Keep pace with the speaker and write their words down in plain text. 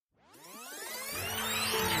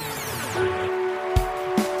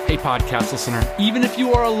Hey, podcast listener, even if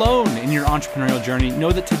you are alone in your entrepreneurial journey,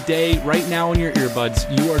 know that today, right now in your earbuds,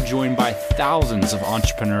 you are joined by thousands of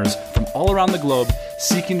entrepreneurs from all around the globe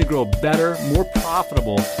seeking to grow better, more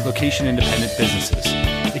profitable, location-independent businesses.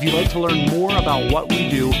 If you'd like to learn more about what we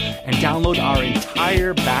do and download our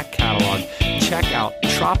entire back catalog, check out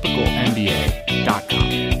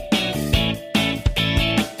tropicalmba.com.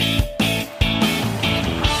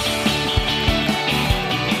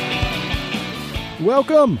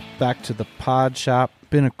 Welcome back to the Pod Shop.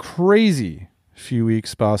 Been a crazy few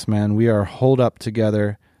weeks, boss man. We are holed up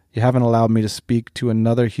together. You haven't allowed me to speak to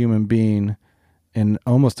another human being in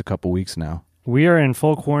almost a couple weeks now. We are in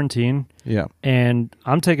full quarantine. Yeah. And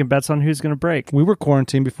I'm taking bets on who's going to break. We were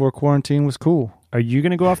quarantined before quarantine was cool. Are you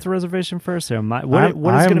going to go off the reservation first? Or I'm not going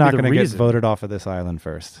to get reason? voted off of this island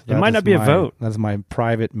first. It might not be a vote. That's my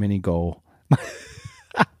private mini goal.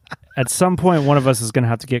 At some point, one of us is going to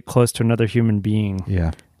have to get close to another human being.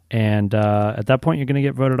 Yeah. And at that point, you're going to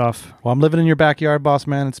get voted off. Well, I'm living in your backyard, boss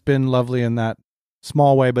man. It's been lovely in that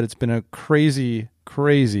small way, but it's been a crazy,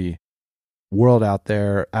 crazy world out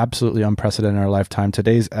there. Absolutely unprecedented in our lifetime.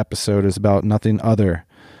 Today's episode is about nothing other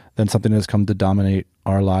than something that has come to dominate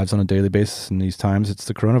our lives on a daily basis in these times. It's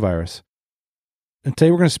the coronavirus. And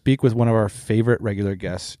today we're going to speak with one of our favorite regular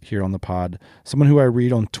guests here on the pod, someone who I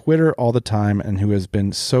read on Twitter all the time and who has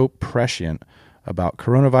been so prescient about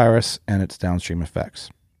coronavirus and its downstream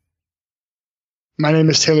effects. My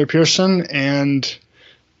name is Taylor Pearson, and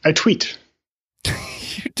I tweet.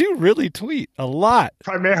 You do really tweet a lot.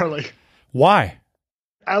 Primarily. Why?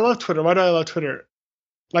 I love Twitter. Why do I love Twitter?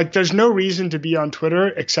 Like, there's no reason to be on Twitter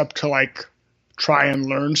except to, like, try and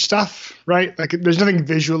learn stuff, right? Like, there's nothing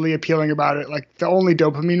visually appealing about it. Like, the only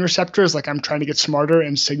dopamine receptor is, like, I'm trying to get smarter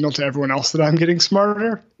and signal to everyone else that I'm getting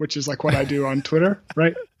smarter, which is, like, what I do on Twitter,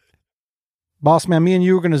 right? Boss man, me and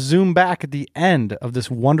you are going to zoom back at the end of this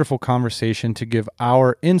wonderful conversation to give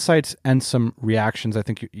our insights and some reactions. I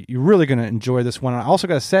think you're really going to enjoy this one. And I also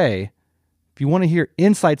got to say, if you want to hear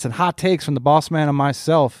insights and hot takes from the boss man and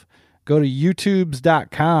myself, go to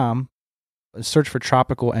youtubes.com, search for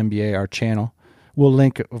Tropical MBA, our channel. We'll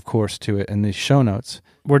link, of course, to it in the show notes.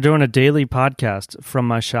 We're doing a daily podcast from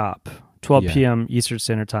my shop, 12 p.m. Eastern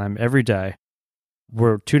Standard Time every day.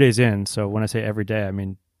 We're 2 days in, so when I say every day, I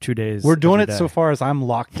mean 2 days. We're doing it so far as I'm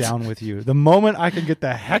locked down with you. The moment I can get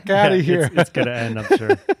the heck out of here. It's going to end, I'm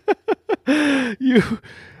sure.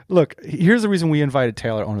 Look, here's the reason we invited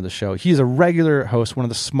Taylor onto the show. He's a regular host, one of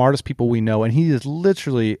the smartest people we know, and he has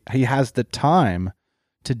the time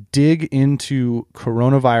to dig into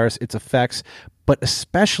coronavirus, its effects, but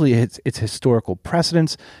especially its historical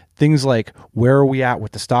precedents, things like where are we at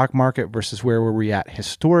with the stock market versus where were we at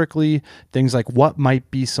historically, things like what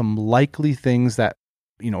might be some likely things that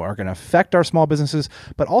are going to affect our small businesses.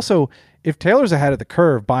 But also, if Taylor's ahead of the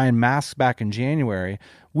curve buying masks back in January,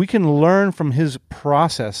 we can learn from his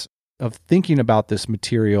process of thinking about this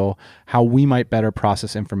material, how we might better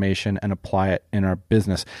process information and apply it in our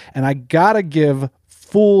business. And I got to give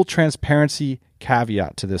full transparency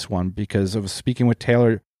caveat to this one because I was speaking with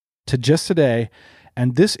Taylor just today,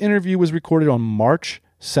 and this interview was recorded on March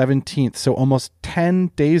 17th, so almost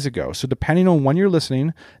 10 days ago. So depending on when you're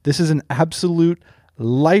listening, this is an absolute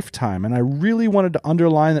lifetime. And I really wanted to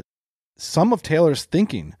underline that some of Taylor's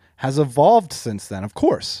thinking has evolved since then, of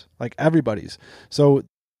course, like everybody's. So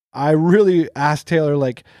I really asked Taylor,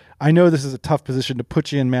 like, I know this is a tough position to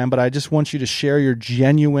put you in, man, but I just want you to share your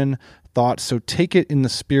genuine thoughts. So take it in the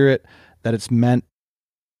spirit that it's meant.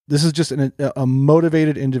 This is just a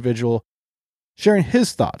motivated individual sharing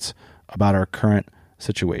his thoughts about our current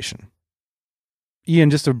situation.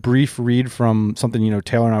 Ian, just a brief read from something,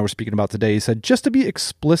 Taylor and I were speaking about today. He said, just to be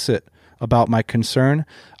explicit about my concern,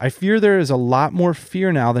 I fear there is a lot more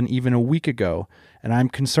fear now than even a week ago. And I'm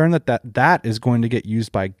concerned that is going to get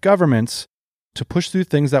used by governments to push through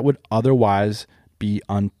things that would otherwise be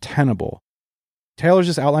untenable. Taylor's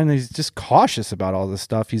just outlining that he's just cautious about all this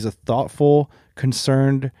stuff. He's a thoughtful,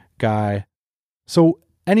 concerned guy. So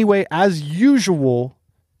anyway, as usual,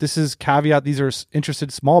 this is caveat. These are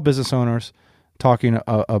interested small business owners talking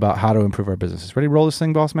about how to improve our businesses. Ready to roll this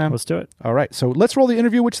thing, boss man? Let's do it. All right. So let's roll the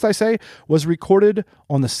interview, which, as I say, was recorded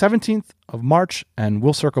on the 17th of March, and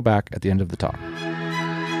we'll circle back at the end of the talk.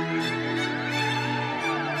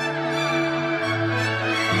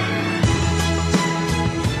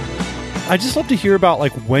 I'd just love to hear about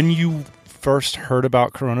like when you first heard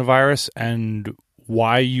about coronavirus and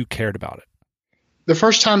why you cared about it. The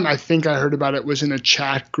first time I think I heard about it was in a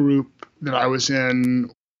chat group that I was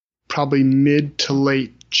in probably mid to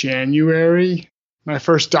late January. My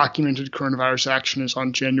first documented coronavirus action is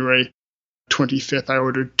on January 25th, I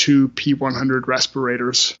ordered 2 P100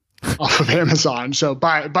 respirators off of Amazon. So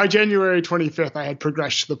by January 25th, I had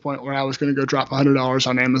progressed to the point where I was going to go drop $100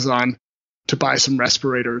 on Amazon to buy some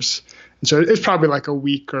respirators. And so it's probably like a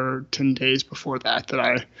week or 10 days before that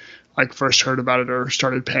I like first heard about it or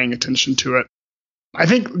started paying attention to it. I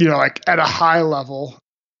think, like at a high level,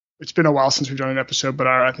 it's been a while since we've done an episode, but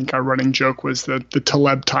I think our running joke was the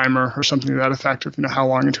Taleb timer or something to that effect of, how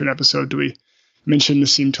long into an episode do we mention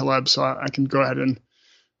Nassim Taleb? So I can go ahead and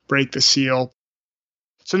break the seal.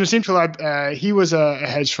 So Nassim Taleb, he was a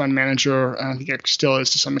hedge fund manager. I think it still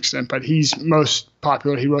is to some extent, but he's most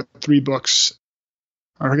popular. He wrote 3 books,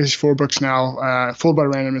 or I guess 4 books now, Fooled by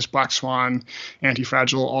Randomness, Black Swan,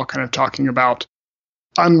 Anti-Fragile, all kind of talking about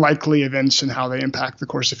unlikely events and how they impact the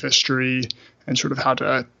course of history and sort of how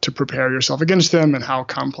to prepare yourself against them and how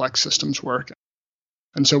complex systems work.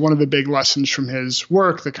 And so one of the big lessons from his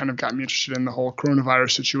work that kind of got me interested in the whole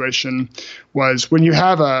coronavirus situation was when you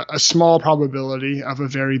have a small probability of a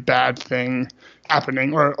very bad thing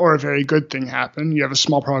happening or a very good thing happen, you have a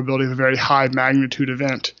small probability of a very high magnitude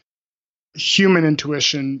event. Human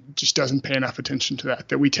intuition just doesn't pay enough attention to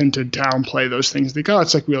that we tend to downplay those things. They go,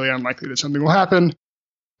 it's like really unlikely that something will happen.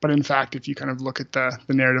 But in fact, if you kind of look at the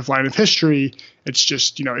narrative line of history, it's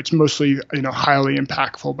just, it's mostly, highly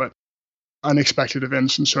impactful, but unexpected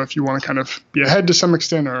events. And so if you want to kind of be ahead to some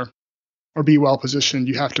extent or be well positioned,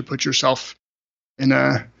 you have to put yourself in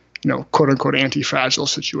a, quote unquote anti-fragile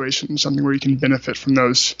situation, something where you can benefit from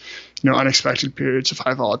those, unexpected periods of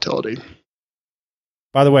high volatility.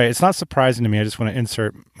 By the way, it's not surprising to me. I just want to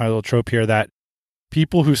insert my little trope here that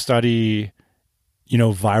people who study,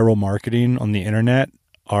 viral marketing on the internet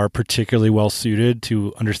are particularly well suited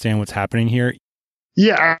to understand what's happening here.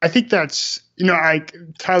 Yeah, I think that's,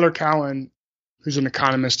 Tyler Cowen, who's an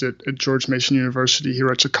economist at George Mason University, he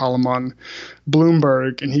writes a column on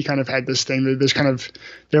Bloomberg, and he kind of had this thing that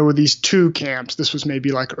there were these 2 camps. This was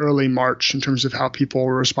maybe like early March in terms of how people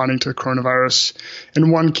were responding to coronavirus.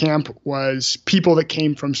 And one camp was people that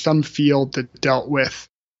came from some field that dealt with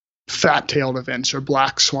fat-tailed events or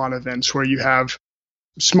black swan events where you have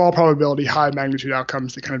small probability, high magnitude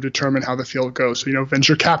outcomes that kind of determine how the field goes. So,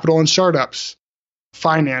 venture capital and startups,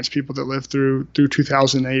 finance, people that lived through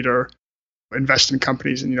 2008 or invest in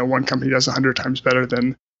companies and, one company does 100 times better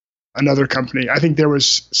than another company. I think there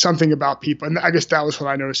was something about people, and I guess that was what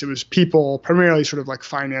I noticed. It was people, primarily sort of like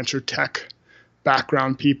finance or tech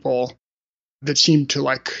background people that seemed to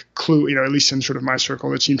like clue, at least in sort of my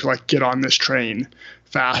circle, that seemed to like get on this train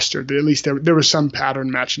faster. At least there was some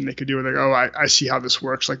pattern matching they could do where they go, I see how this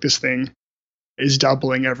works. Like this thing is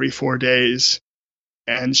doubling every 4 days.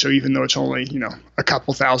 And so even though it's only, a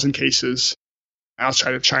couple thousand cases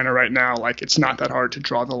outside of China right now, like it's not that hard to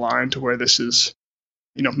draw the line to where this is,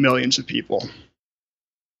 millions of people.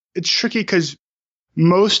 It's tricky because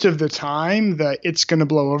most of the time the it's going to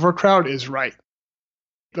blow over crowd is right.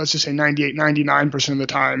 Let's just say 98, 99% of the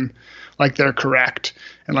time, like they're correct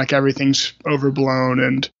and like everything's overblown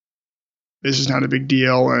and this is not a big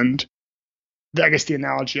deal. And I guess the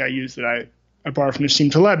analogy I use that I borrow from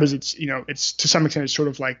Nassim Taleb is it's to some extent, it's sort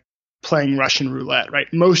of like playing Russian roulette, right?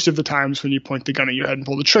 Most of the times when you point the gun at your head and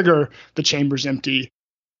pull the trigger, the chamber's empty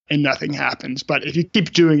and nothing happens. But if you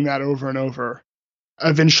keep doing that over and over,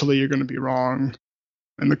 eventually you're going to be wrong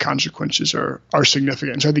and the consequences are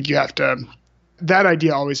significant. So I think you have to, that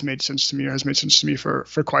idea always made sense to me or has made sense to me for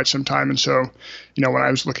quite some time. And so, when I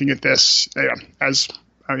was looking at this, I was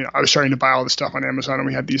starting to buy all this stuff on Amazon and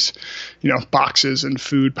we had these, boxes and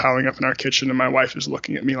food piling up in our kitchen and my wife is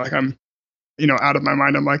looking at me like I'm, out of my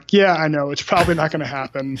mind. I'm like, yeah, I know it's probably not going to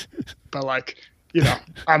happen, but like,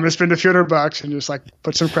 I'm going to spend a few $100 and just like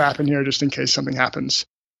put some crap in here just in case something happens.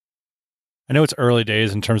 I know it's early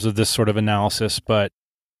days in terms of this sort of analysis, but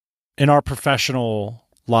in our professional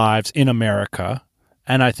lives in America,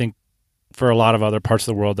 and I think for a lot of other parts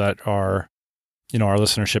of the world that are, our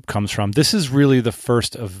listenership comes from, this is really the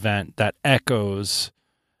first event that echoes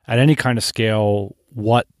at any kind of scale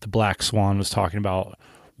what the Black Swan was talking about,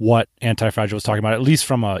 what Anti-Fragile was talking about, at least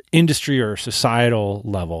from a industry or societal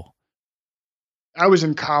level. I was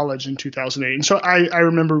in college in 2008. And so I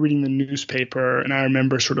remember reading the newspaper and I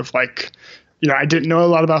remember sort of like, I didn't know a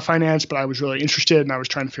lot about finance, but I was really interested and I was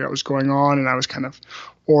trying to figure out what was going on and I was kind of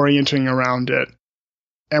orienting around it.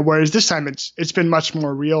 And whereas this time it's been much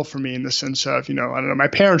more real for me in the sense of, I don't know, my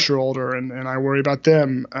parents are older and I worry about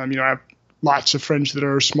them. I have lots of friends that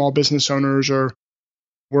are small business owners or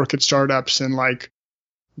work at startups and like,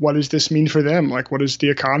 what does this mean for them? Like, what is the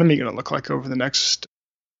economy going to look like over the next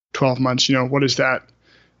 12 months? What is that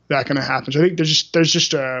going to happen? So I think there's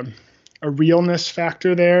just a realness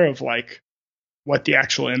factor there of like, what the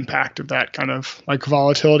actual impact of that kind of like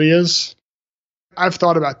volatility is. I've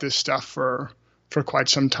thought about this stuff for quite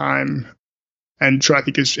some time, and so I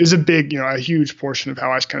think is a big, a huge portion of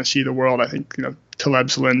how I kind of see the world. I think,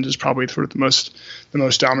 Taleb's lens is probably sort of the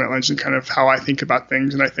most dominant lens in kind of how I think about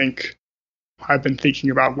things. And I think I've been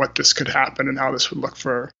thinking about what this could happen and how this would look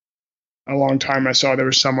for a long time. I saw there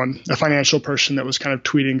was a financial person that was kind of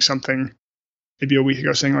tweeting something maybe a week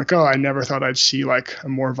ago saying like, oh, I never thought I'd see like a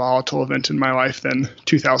more volatile event in my life than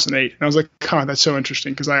 2008. And I was like, God, that's so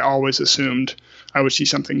interesting, because I always assumed I would see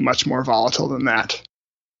something much more volatile than that.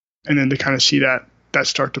 And then to kind of see that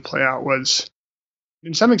start to play out was,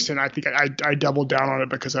 in some extent, I think I doubled down on it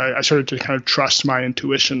because I started to kind of trust my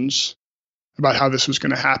intuitions about how this was going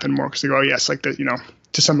to happen more, because they go, oh, yes, like that,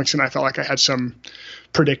 to some extent, I felt like I had some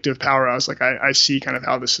predictive power. I was like, I see kind of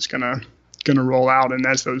how this is going to roll out. And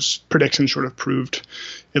as those predictions sort of proved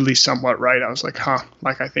at least somewhat right, I was like,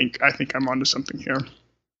 I think I'm onto something here.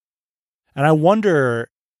 And I wonder,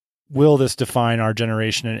 will this define our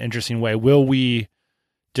generation in an interesting way? Will we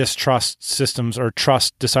distrust systems or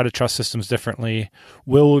decide to trust systems differently?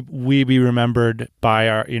 Will we be remembered by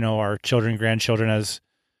our children, grandchildren as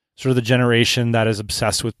sort of the generation that is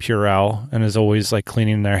obsessed with Purell and is always like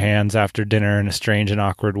cleaning their hands after dinner in a strange and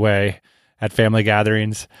awkward way at family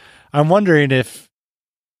gatherings? I'm wondering if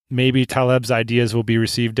maybe Taleb's ideas will be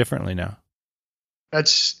received differently now.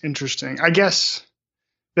 That's interesting. I guess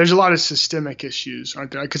there's a lot of systemic issues,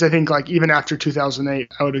 aren't there? Because I think like even after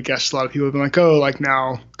 2008, I would have guessed a lot of people have been like, oh, like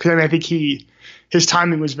now, because I think his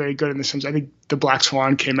timing was very good in the sense. I think The Black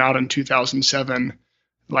Swan came out in 2007,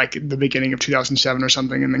 like the beginning of 2007 or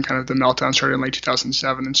something, and then kind of the meltdown started in late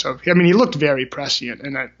 2007. And so, he looked very prescient,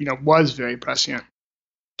 and that, was very prescient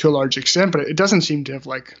to a large extent, but it doesn't seem to have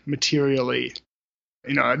like materially,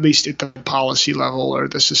 at least at the policy level or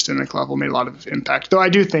the systemic level, made a lot of impact. Though I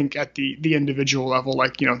do think at the individual level,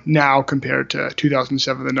 like, now compared to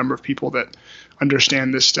 2007, the number of people that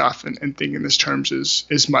understand this stuff and think in this terms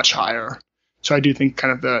is much higher. So I do think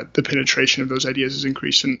kind of the penetration of those ideas is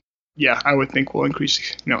increased. And yeah, I would think will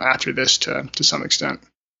increase, after this to some extent.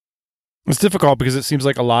 It's difficult because it seems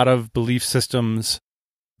like a lot of belief systems,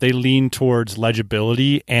 they lean towards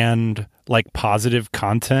legibility and like positive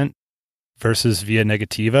content versus via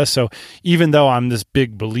negativa. So even though I'm this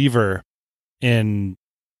big believer in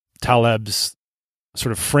Taleb's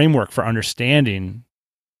sort of framework for understanding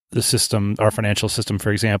the system, our financial system,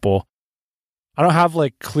 for example, I don't have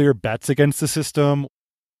like clear bets against the system.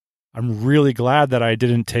 I'm really glad that I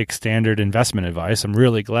didn't take standard investment advice. I'm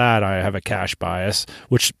really glad I have a cash bias,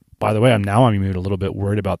 which, by the way, I'm even a little bit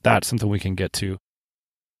worried about that, something we can get to.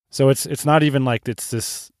 So it's not even like it's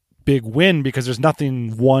this big win, because there's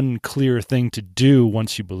nothing one clear thing to do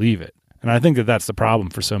once you believe it. And I think that that's the problem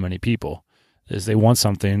for so many people, is they want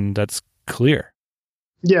something that's clear.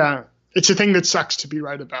 Yeah, it's a thing that sucks to be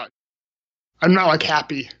right about. I'm not like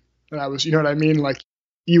happy that I was, you know what I mean? Like,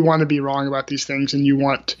 you want to be wrong about these things, and you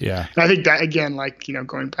want, yeah. And I think that, again, like,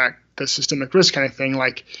 going back to the systemic risk kind of thing,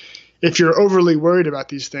 like, if you're overly worried about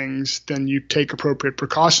these things, then you take appropriate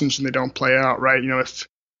precautions and they don't play out, right? If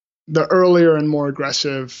the earlier and more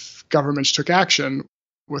aggressive governments took action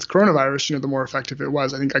with coronavirus, the more effective it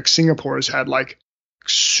was. I think like Singapore has had like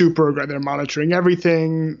super aggressive. They're monitoring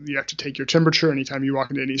everything. You have to take your temperature anytime you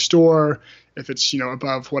walk into any store. If it's,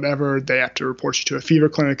 above whatever, they have to report you to a fever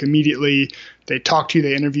clinic immediately. They talk to you,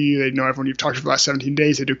 they interview you, they know everyone you've talked to for the last 17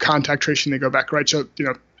 days. They do contact tracing, they go back, right? So,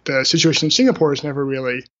 the situation in Singapore has never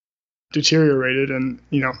really deteriorated. And,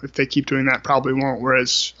 if they keep doing that, probably won't.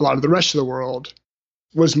 Whereas a lot of the rest of the world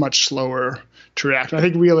was much slower to react. And I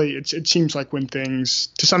think really it seems like when things,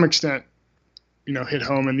 to some extent, hit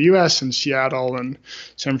home in the U.S. and Seattle and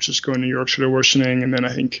San Francisco and New York started worsening. And then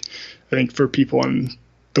I think for people in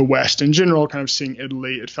the West in general, kind of seeing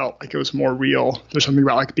Italy, it felt like it was more real. There's something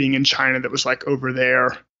about like being in China that was like over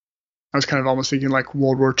there. I was kind of almost thinking like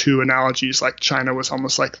World War II analogies, like China was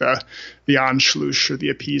almost like the Anschluss or the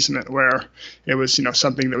appeasement, where it was,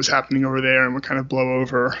 something that was happening over there and would kind of blow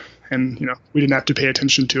over, and, we didn't have to pay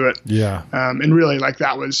attention to it. Yeah. And really, like,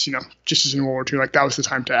 that was, just as in World War II, like, that was the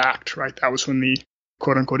time to act, right? That was when the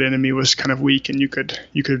quote unquote enemy was kind of weak and you could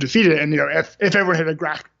have defeated it. And, if everyone had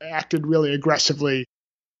acted really aggressively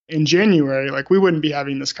in January, like, we wouldn't be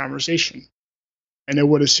having this conversation. And it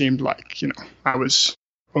would have seemed like, I was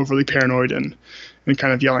overly paranoid and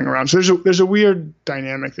kind of yelling around. So there's a weird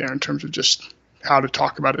dynamic there in terms of just how to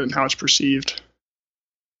talk about it and how it's perceived.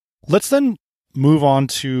 Let's then move on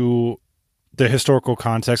to the historical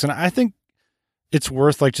context. And I think it's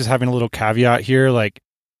worth like just having a little caveat here. Like,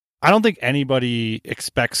 I don't think anybody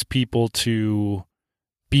expects people to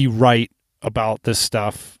be right about this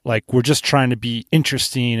stuff. Like, we're just trying to be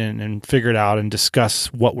interesting and figure it out and discuss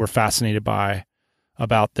what we're fascinated by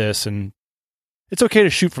about this. And it's okay to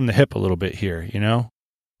shoot from the hip a little bit here, you know?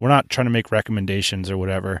 We're not trying to make recommendations or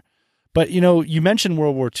whatever. But, you know, you mentioned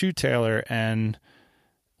World War II, Taylor, and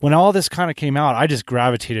when all this kind of came out, I just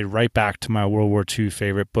gravitated right back to my World War II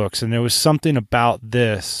favorite books. And there was something about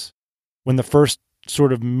this when the first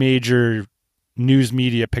sort of major news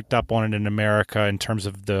media picked up on it in America in terms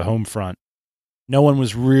of the home front. No one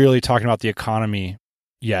was really talking about the economy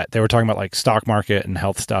yet. They were talking about like stock market and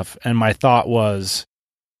health stuff. And my thought was,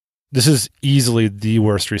 this is easily the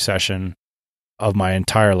worst recession of my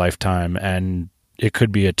entire lifetime, and it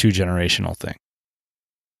could be a 2-generational thing.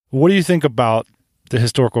 What do you think about the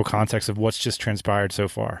historical context of what's just transpired so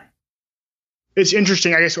far? It's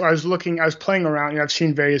interesting. I guess I was playing around. I've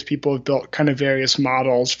seen various people have built kind of various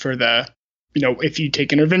models for the, if you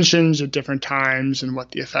take interventions at different times and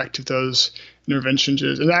what the effect of those interventions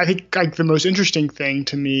is. And I think like the most interesting thing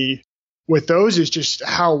to me with those is just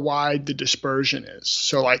how wide the dispersion is.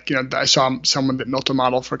 So like, I saw someone that built a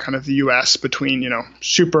model for kind of the US between,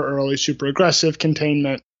 super early, super aggressive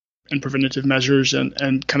containment and preventative measures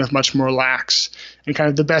and kind of much more lax. And kind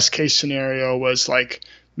of the best case scenario was like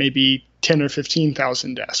maybe 10 or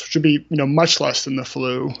 15,000 deaths, which would be, much less than the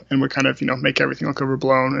flu and would kind of, make everything look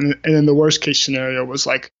overblown. And then the worst case scenario was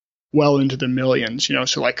like well into the millions,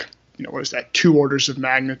 so like, what is that? 2 orders of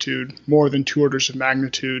magnitude, more than 2 orders of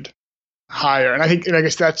magnitude higher. And I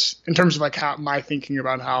guess that's in terms of like how my thinking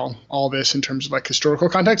about how all this in terms of like historical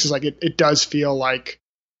context is like, it does feel like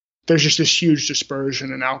there's just this huge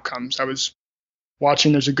dispersion in outcomes. I was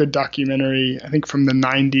watching, there's a good documentary, I think from the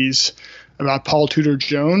 90s, about Paul Tudor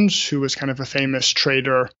Jones, who was kind of a famous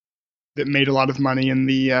trader that made a lot of money in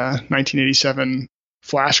the 1987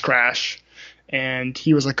 flash crash. And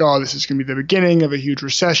he was like, oh, this is going to be the beginning of a huge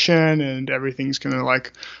recession and everything's going to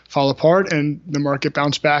like fall apart. And the market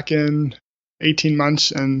bounced back in 18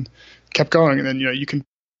 months and kept going. And then,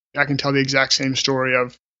 I can tell the exact same story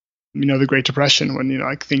of, the Great Depression when,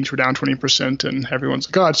 like things were down 20% and everyone's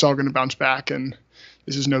like, oh, it's all going to bounce back and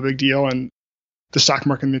this is no big deal. And the stock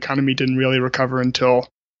market and the economy didn't really recover until,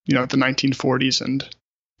 the 1940s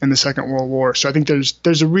and the Second World War. So I think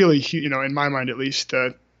there's a really, in my mind at least,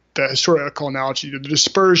 the historical analogy to the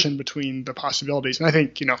dispersion between the possibilities. And I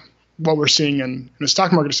think, what we're seeing in the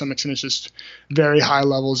stock market to some extent is just very high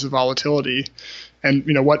levels of volatility. And,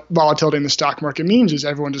 what volatility in the stock market means is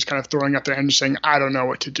everyone just kind of throwing up their hand and saying, I don't know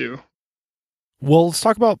what to do. Well, let's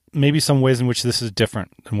talk about maybe some ways in which this is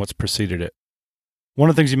different than what's preceded it. One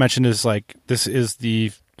of the things you mentioned is like, this is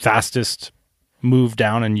the fastest move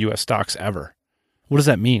down in U.S. stocks ever. What does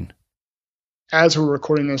that mean? As we're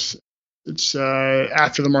recording this, it's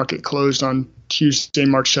after the market closed on Tuesday,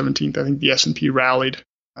 March 17th. I think the S&P rallied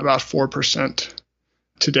about 4%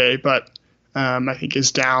 today, but I think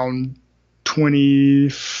is down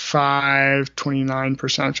 25,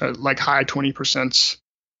 29%, like high 20%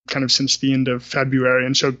 kind of since the end of February.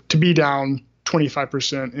 And so to be down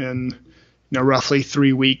 25% in roughly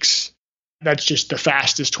 3 weeks, that's just the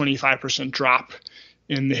fastest 25% drop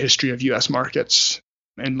in the history of U.S. markets.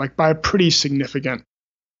 And like by a pretty significant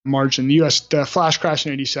margin. The flash crash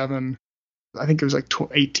in 87, I think it was like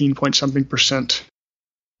 18 point something %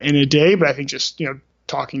 in a day. But I think just,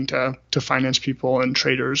 talking to finance people and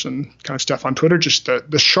traders and kind of stuff on Twitter, just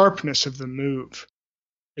the sharpness of the move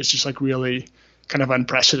is just like really kind of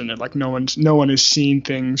unprecedented. Like no one has seen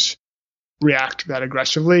things react that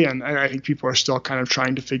aggressively. And I think people are still kind of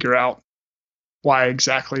trying to figure out why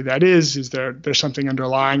exactly that is. Is there's something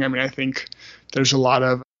underlying? I mean, I think there's a lot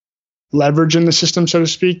of leverage in the system, so to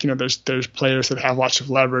speak. There's players that have lots of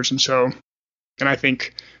leverage. And I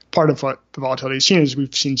think part of what the volatility has seen is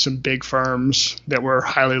we've seen some big firms that were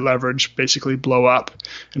highly leveraged basically blow up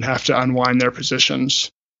and have to unwind their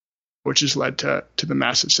positions, which has led to the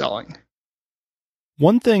massive selling.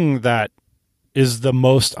 One thing that is the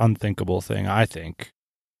most unthinkable thing, I think,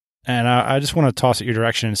 and I just want to toss it your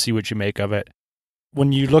direction and see what you make of it.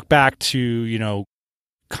 When you look back to,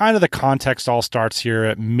 kind of the context all starts here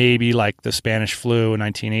at maybe like the Spanish flu in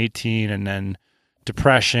 1918 and then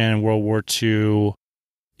Depression, World War II.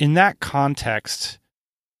 In that context,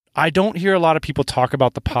 I don't hear a lot of people talk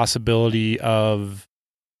about the possibility of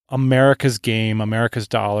America's game, America's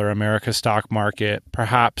dollar, America's stock market,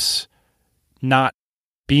 perhaps not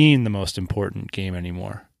being the most important game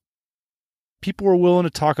anymore. People are willing to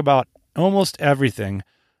talk about almost everything,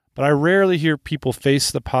 but I rarely hear people face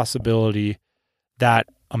the possibility that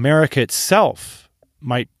America itself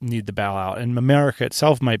might need the bailout and America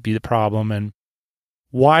itself might be the problem. And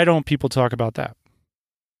why don't people talk about that?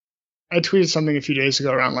 I tweeted something a few days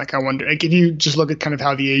ago around like, I wonder, like, if you just look at kind of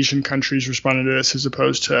how the Asian countries responded to this as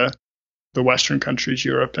opposed to the Western countries,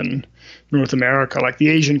 Europe and North America, like the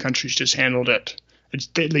Asian countries just handled it.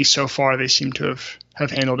 At least so far, they seem to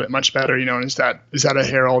have handled it much better, and is that a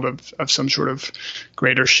herald of some sort of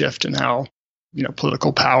greater shift in how,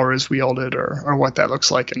 political power is wielded or what that looks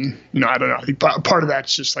like? And, I don't know. I think part of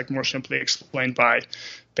that's just like more simply explained by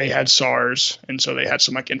they had SARS. And so they had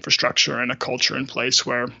some like infrastructure and a culture in place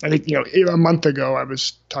where I think, a month ago, I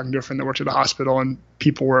was talking to a friend that worked at a hospital and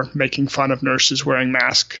people were making fun of nurses wearing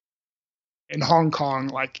masks. In Hong Kong,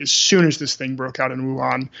 like as soon as this thing broke out in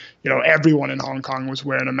Wuhan, everyone in Hong Kong was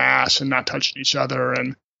wearing a mask and not touching each other.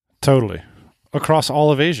 And totally. Across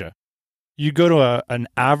all of Asia. You go to an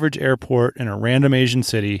average airport in a random Asian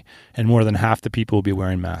city and more than half the people will be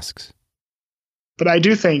wearing masks. But I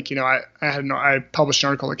do think, I published an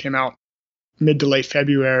article that came out mid to late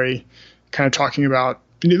February kind of talking about,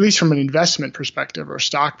 at least from an investment perspective or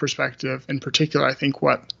stock perspective in particular, I think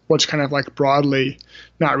what's kind of like broadly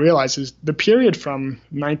not realized is the period from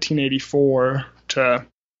 1984 to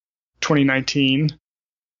 2019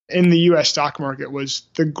 in the U.S. stock market was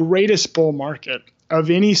the greatest bull market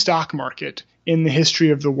of any stock market in the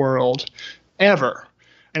history of the world ever.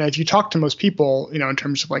 And if you talk to most people, in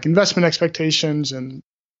terms of like investment expectations and,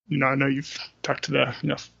 I know you've talked to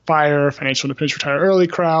the, FIRE, Financial Independence Retire Early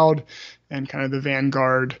crowd, and kind of the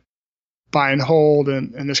Vanguard buy and hold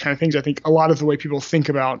and this kind of things. I think a lot of the way people think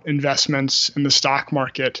about investments in the stock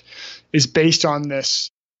market is based on this,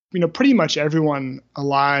 pretty much everyone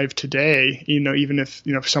alive today, even if,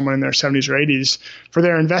 someone in their 70s or 80s, for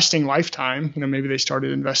their investing lifetime, maybe they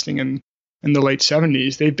started investing in the late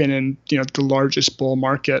 70s, they've been in, the largest bull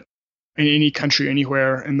market in any country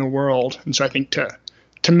anywhere in the world. And so I think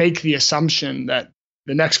to make the assumption that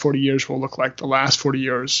the next 40 years will look like the last 40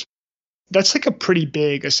 years, that's like a pretty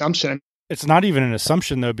big assumption. It's not even an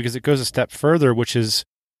assumption, though, because it goes a step further, which is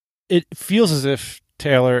it feels as if,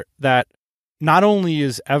 Taylor, that not only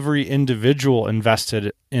is every individual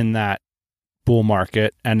invested in that bull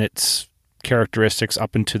market and its characteristics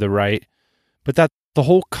up and to the right, but that the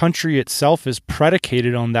whole country itself is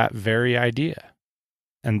predicated on that very idea.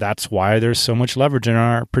 And that's why there's so much leverage in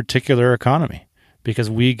our particular economy, because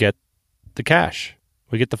we get the cash,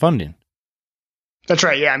 we get the funding. That's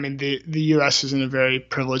right. Yeah. I mean, the U.S. is in a very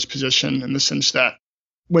privileged position in the sense that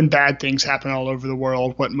when bad things happen all over the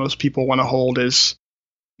world, what most people want to hold is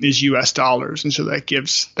U.S. dollars. And so that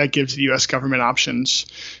gives the U.S. government options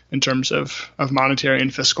in terms of monetary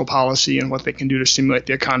and fiscal policy and what they can do to stimulate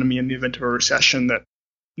the economy in the event of a recession that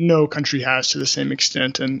no country has to the same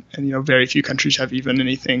extent. And very few countries have even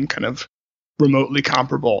anything kind of remotely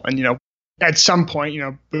comparable. And, at some point,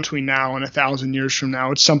 between now and 1,000 years from now,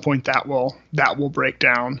 at some point that will break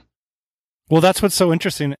down. Well, that's what's so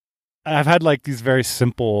interesting. I've had like these very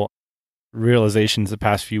simple realizations the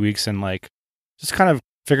past few weeks and like just kind of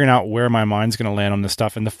figuring out where my mind's going to land on this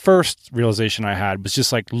stuff. And the first realization I had was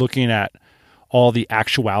just like looking at all the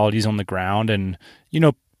actualities on the ground and,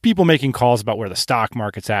 people making calls about where the stock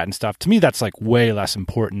market's at and stuff. To me, that's like way less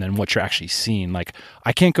important than what you're actually seeing. Like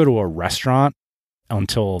I can't go to a restaurant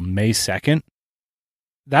until May 2nd.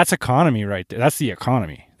 That's economy right there. That's the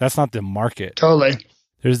economy. That's not the market. Totally.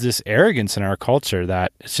 There's this arrogance in our culture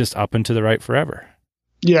that it's just up and to the right forever.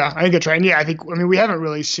 Yeah, I think that's right. And yeah, we haven't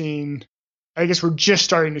really seen, I guess we're just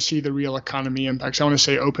starting to see the real economy impacts. I want to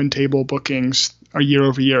say open table bookings are year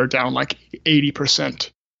over year down like 80%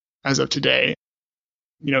 as of today.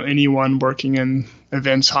 Anyone working in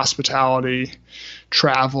events, hospitality,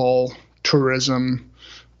 travel, tourism,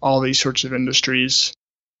 all these sorts of industries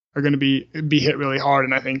are going to be hit really hard.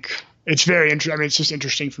 And I think it's very interesting. I mean, it's just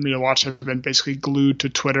interesting for me to watch. I've been basically glued to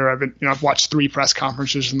Twitter. I've watched 3 press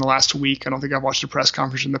conferences in the last week. I don't think I've watched a press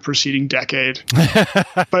conference in the preceding decade.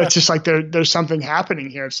 But it's just like there's something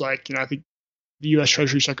happening here. It's like, I think the U.S.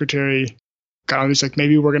 Treasury Secretary got on. He's like,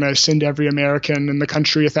 maybe we're going to send every American in the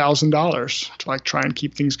country $1,000 to like try and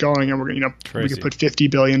keep things going. And we're going to, we could put $50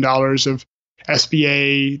 billion of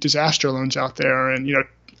SBA disaster loans out there. And,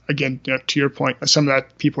 again, to your point, some of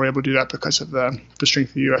that people are able to do that because of the strength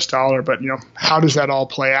of the U.S. dollar. But, how does that all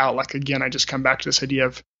play out? Like, again, I just come back to this idea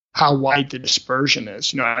of how wide the dispersion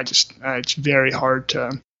is. It's very hard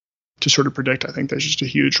to sort of predict. I think there's just a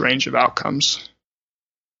huge range of outcomes.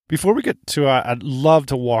 Before we get to, I'd love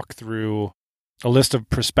to walk through a list of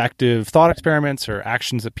prospective thought experiments or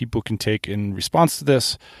actions that people can take in response to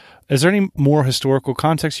this. Is there any more historical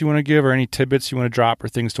context you want to give or any tidbits you want to drop or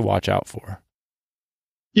things to watch out for?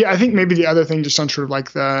 Yeah, I think maybe the other thing just on sort of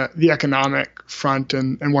like the economic front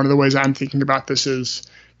and one of the ways I'm thinking about this is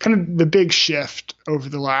kind of the big shift over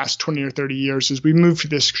the last 20 or 30 years is we moved to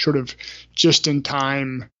this sort of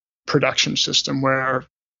just-in-time production system where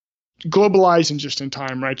globalized and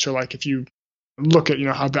just-in-time, right? So like if you look at,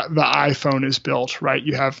 how the iPhone is built, right?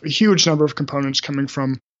 You have a huge number of components coming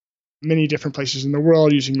from many different places in the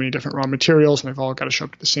world using many different raw materials, and they've all got to show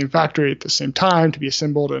up at the same factory at the same time to be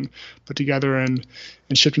assembled and put together and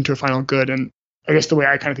shipped into a final good. And I guess the way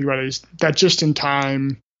I kind of think about it is that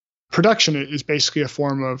just-in-time production is basically a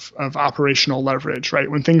form of operational leverage, right?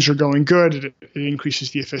 When things are going good, it increases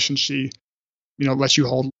the efficiency, lets you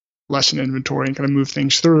hold less in inventory and kind of move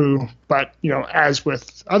things through. But, as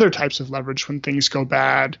with other types of leverage, when things go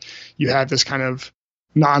bad, you have this kind of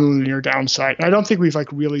nonlinear downside. And I don't think we've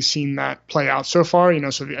really seen that play out so far.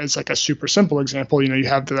 So as like a super simple example, you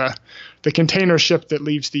have the container ship that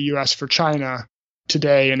leaves the US for China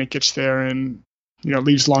today, and it gets there and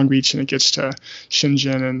leaves Long Beach and it gets to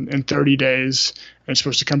Shenzhen in 30 days, and it's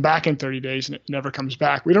supposed to come back in 30 days and it never comes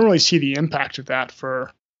back. We don't really see the impact of that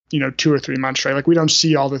for, 2 or 3 months, right? Like we don't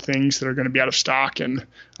see all the things that are going to be out of stock in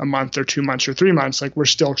a month or 2 months or 3 months. Like we're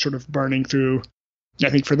still sort of burning through, I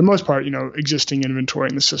think for the most part, existing inventory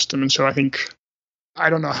in the system. And so I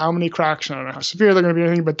don't know how many cracks, I don't know how severe they're going to be,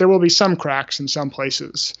 anything, but there will be some cracks in some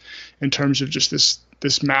places in terms of just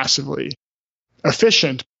this massively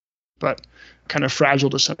efficient, but kind of fragile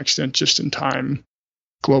to some extent, just in time,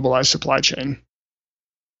 globalized supply chain.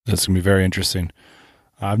 That's going to be very interesting.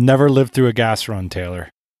 I've never lived through a gas run, Taylor.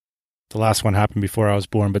 The last one happened before I was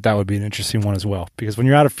born, but that would be an interesting one as well. Because when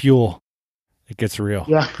you're out of fuel, it gets real.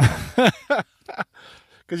 Yeah.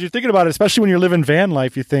 Because you're thinking about it, especially when you're living van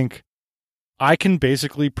life, you think, I can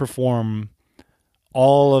basically perform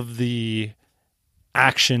all of the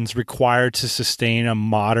actions required to sustain a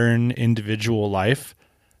modern individual life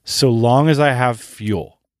so long as I have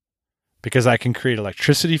fuel. Because I can create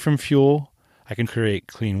electricity from fuel, I can create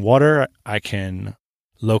clean water, I can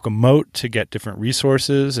locomote to get different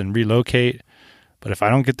resources and relocate. But if I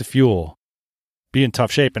don't get the fuel, be in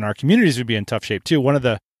tough shape, and our communities would be in tough shape too.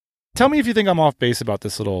 Tell me if you think I'm off base about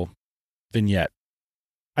this little vignette.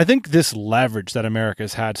 I think this leverage that America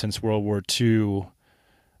has had since World War II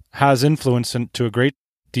has influenced to a great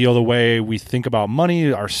deal the way we think about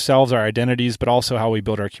money, ourselves, our identities, but also how we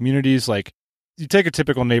build our communities. Like you take a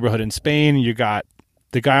typical neighborhood in Spain, you got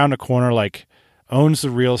the guy on the corner owns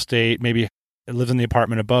the real estate, maybe lives in the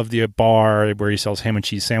apartment above the bar where he sells ham and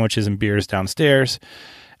cheese sandwiches and beers downstairs.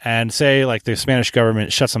 And say the Spanish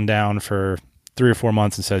government shuts them down for 3 or 4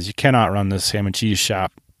 months and says, you cannot run this ham and cheese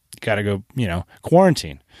shop. You got to go,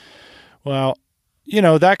 quarantine. Well,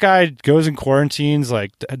 that guy goes and quarantines,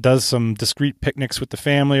 does some discreet picnics with the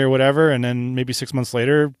family or whatever. And then maybe 6 months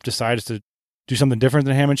later decides to do something different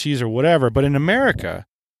than ham and cheese or whatever. But in America,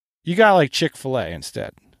 you got Chick-fil-A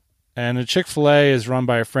instead. And the Chick-fil-A is run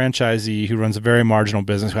by a franchisee who runs a very marginal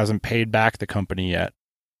business who hasn't paid back the company yet.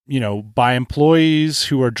 By employees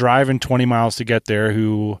who are driving 20 miles to get there,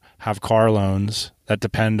 who have car loans that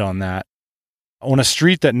depend on that, on a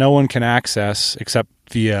street that no one can access except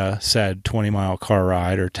via said 20-mile car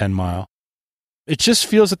ride or 10-mile. It just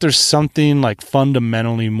feels that there's something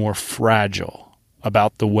fundamentally more fragile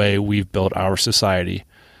about the way we've built our society,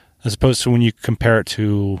 as opposed to when you compare it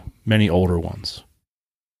to many older ones.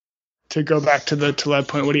 To go back to the Taleb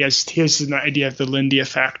point, what he has an idea of the Lindy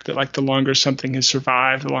effect, that the longer something has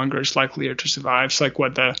survived, the longer it's likelier to survive. It's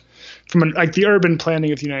the urban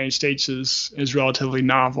planning of the United States is relatively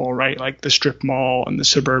novel, right? Like the strip mall and the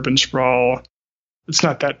suburban sprawl. It's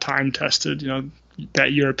not that time tested,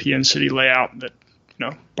 that European city layout that,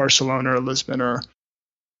 Barcelona or Lisbon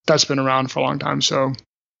that's been around for a long time. So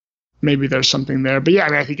maybe there's something there. But yeah,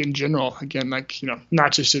 I think in general, again,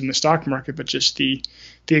 not just in the stock market, but just the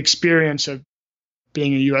experience of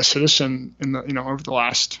being a U.S. citizen in the, over the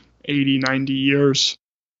last 80, 90 years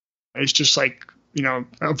is just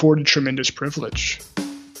afforded tremendous privilege.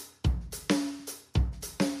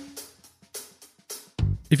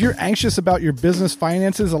 If you're anxious about your business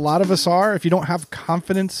finances, a lot of us are. If you don't have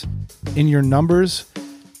confidence in your numbers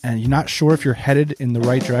and you're not sure if you're headed in the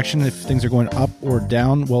right direction, if things are going up or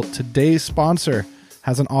down, well, today's sponsor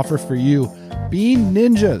has an offer for you. Bean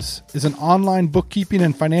Ninjas is an online bookkeeping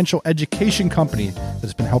and financial education company that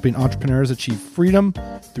has been helping entrepreneurs achieve freedom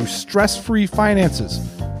through stress-free finances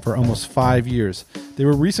for almost 5 years. They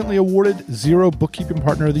were recently awarded Zero Bookkeeping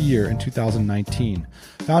Partner of the Year in 2019.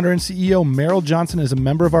 Founder and CEO Merrill Johnson is a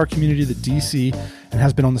member of our community at DC and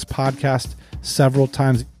has been on this podcast several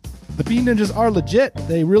times. The Bean Ninjas are legit.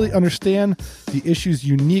 They really understand the issues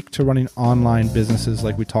unique to running online businesses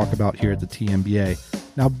like we talk about here at the TMBA.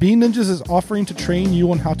 Now, Bean Ninjas is offering to train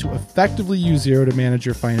you on how to effectively use Zero to manage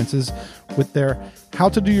your finances with their How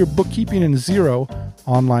to Do Your Bookkeeping in Zero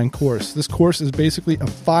online course. This course is basically a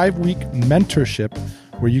 5-week mentorship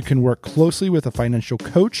where you can work closely with a financial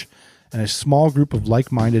coach and a small group of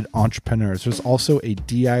like-minded entrepreneurs. There's also a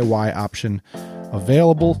DIY option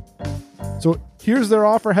available. So here's their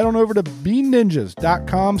offer. Head on over to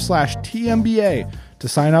beanninjas.com/TMBA to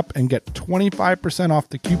sign up and get 25% off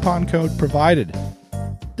the coupon code provided.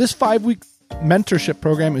 This 5-week mentorship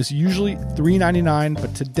program is usually $3.99,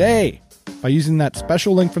 but today, by using that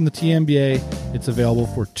special link from the TMBA, it's available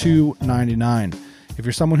for $2.99. If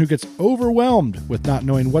you're someone who gets overwhelmed with not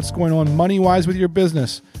knowing what's going on money-wise with your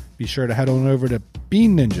business, be sure to head on over to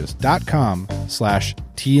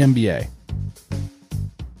beanninjas.com/TMBA.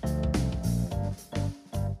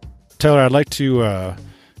 Taylor, I'd like to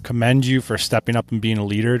commend you for stepping up and being a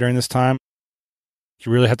leader during this time.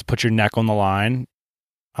 You really had to put your neck on the line.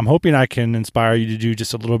 I'm hoping I can inspire you to do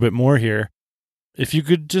just a little bit more here. If you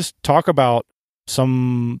could just talk about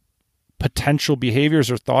some potential behaviors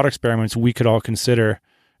or thought experiments we could all consider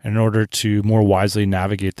in order to more wisely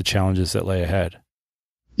navigate the challenges that lay ahead.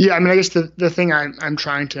 Yeah, I mean, I guess the thing I'm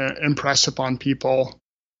trying to impress upon people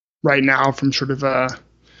right now from sort of a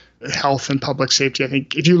health and public safety, I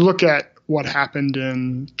think if you look at what happened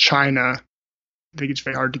in China, I think it's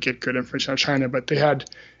very hard to get good information on China, but they had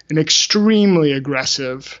an extremely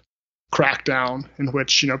aggressive crackdown in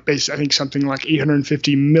which, I think something like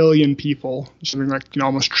 850 million people, something like,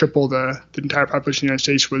 almost triple the entire population of the United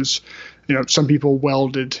States was, some people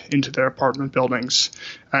welded into their apartment buildings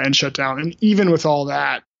and shut down. And even with all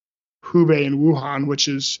that, Hubei and Wuhan, which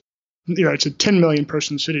is, it's a 10 million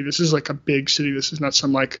person city. This is like a big city. This is not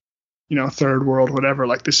some third world, whatever.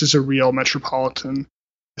 Like this is a real metropolitan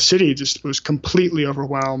city, just was completely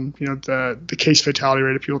overwhelmed. The case fatality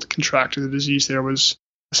rate of people that contracted the disease there was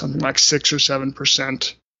something like 6 or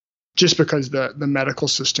 7%, just because the medical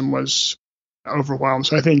system was overwhelmed.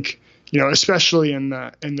 So I think, especially in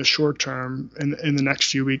the short term, in the next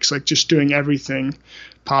few weeks, like just doing everything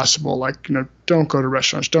possible, like, don't go to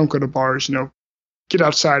restaurants, don't go to bars, get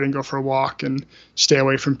outside and go for a walk and stay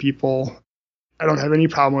away from people. I don't have any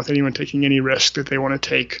problem with anyone taking any risk that they want to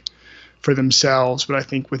take for themselves. But I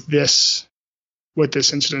think with this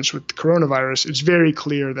incident with the coronavirus, it's very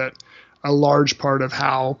clear that a large part of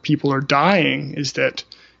how people are dying is that,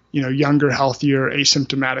 younger, healthier,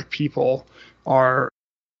 asymptomatic people are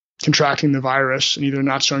contracting the virus and either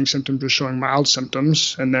not showing symptoms or showing mild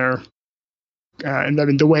symptoms. And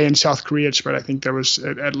the way in South Korea it spread, I think there was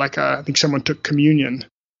I think someone took communion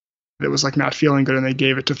that was like not feeling good and they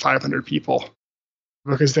gave it to 500 people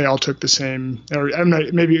because they all took the same, or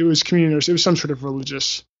maybe it was communion, or it was some sort of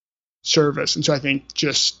religious service. And so I think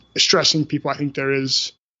just stressing people, I think there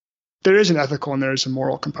is an ethical and there is a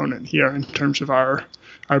moral component here in terms of our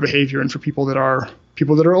behavior, and for people that are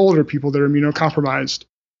older, people that are immunocompromised,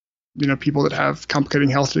 people that have complicating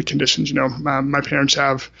health conditions. My parents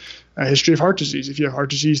have a history of heart disease. If you have heart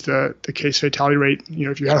disease, the case fatality rate,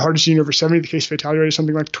 if you had heart disease over 70, the case fatality rate is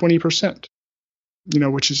something like 20%,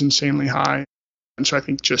 which is insanely high. And so I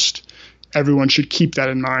think just everyone should keep that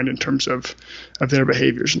in mind in terms of their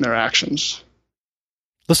behaviors and their actions.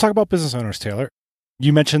 Let's talk about business owners, Taylor.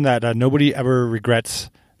 You mentioned that nobody ever regrets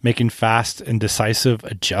making fast and decisive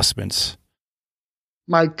adjustments.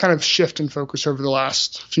 My kind of shift in focus over the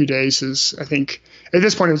last few days is, I think, at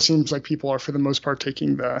this point, it seems like people are, for the most part,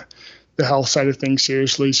 taking the health side of things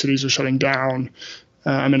seriously. Cities are shutting down.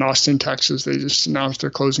 I'm in Austin, Texas. They just announced they're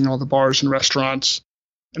closing all the bars and restaurants.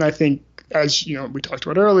 And I think, as we talked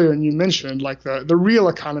about earlier, and you mentioned, like the real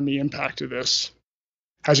economy impact of this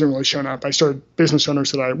hasn't really shown up. I started business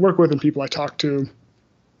owners that I work with and people I talk to,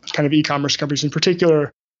 kind of e-commerce companies in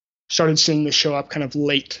particular, started seeing this show up kind of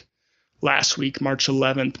late last week, March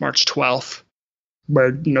 11th, March 12th,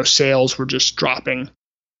 where, sales were just dropping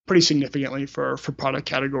pretty significantly for product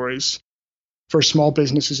categories. For small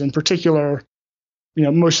businesses in particular,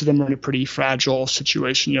 most of them are in a pretty fragile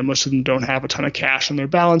situation. Most of them don't have a ton of cash on their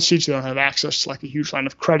balance sheets. They don't have access to like a huge line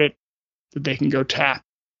of credit that they can go tap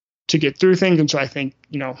to get through things. And so I think,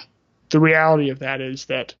 the reality of that is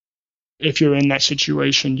that if you're in that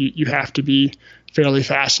situation, you have to be fairly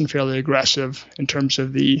fast and fairly aggressive in terms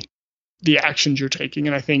of the actions you're taking.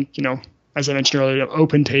 And I think, as I mentioned earlier,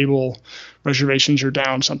 open table reservations are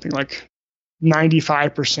down something like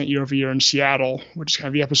 95% year over year in Seattle, which is kind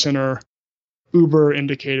of the epicenter. Uber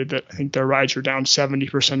indicated that I think their rides are down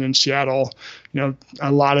 70% in Seattle.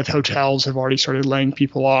 A lot of hotels have already started laying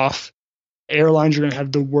people off. Airlines are going to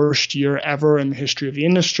have the worst year ever in the history of the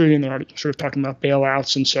industry, and they're already sort of talking about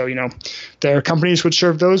bailouts. And so, there are companies which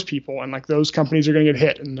serve those people, and like those companies are going to get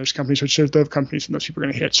hit, and there's companies which serve those companies, and those people are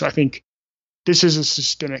going to hit. So I think this is a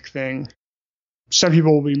systemic thing some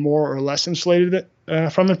people will be more or less insulated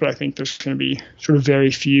from it, but I think there's going to be sort of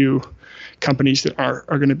very few companies that are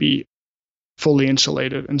going to be fully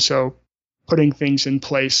insulated. And so putting things in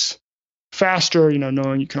place faster,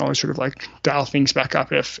 knowing you can always sort of like dial things back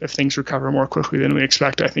up if things recover more quickly than we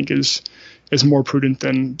expect, I think is more prudent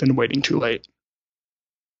than waiting too late.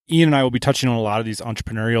 Ian and I will be touching on a lot of these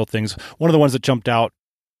entrepreneurial things. One of the ones that jumped out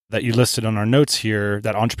that you listed on our notes here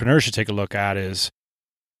that entrepreneurs should take a look at is,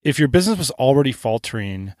 if your business was already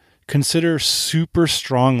faltering, consider super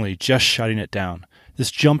strongly just shutting it down.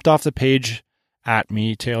 This jumped off the page at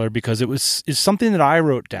me, Taylor, because it's something that I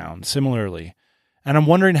wrote down similarly. And I'm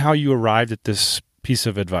wondering how you arrived at this piece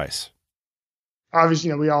of advice.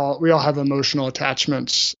 Obviously, we all have emotional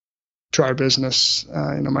attachments to our business.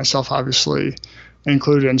 Myself obviously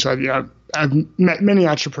included. And so I've met many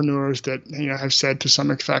entrepreneurs that have said to some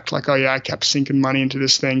effect, like, "Oh yeah, I kept sinking money into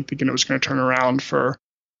this thing, thinking it was going to turn around for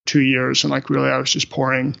 2 years, and like really I was just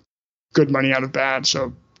pouring good money out of bad."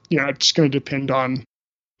 So it's going to depend on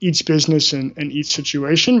each business and each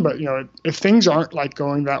situation. But if things aren't like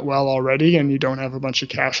going that well already, and you don't have a bunch of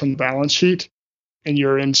cash on the balance sheet, and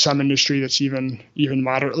you're in some industry that's even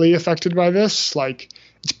moderately affected by this, like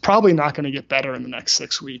it's probably not going to get better in the next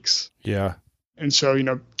 6 weeks. Yeah. And so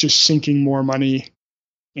just sinking more money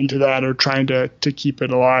into that or trying to keep it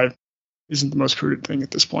alive isn't the most prudent thing at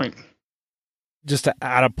this point. Just to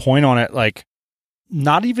add a point on it, like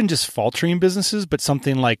not even just faltering businesses, but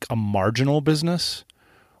something like a marginal business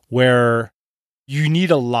where you need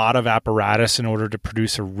a lot of apparatus in order to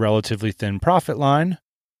produce a relatively thin profit line.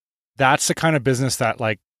 That's the kind of business that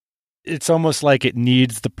like, it's almost like it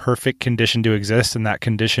needs the perfect condition to exist. And that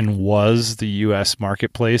condition was the US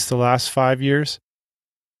marketplace the last 5 years.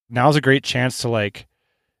 Now's a great chance to like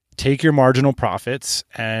take your marginal profits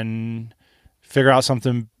and figure out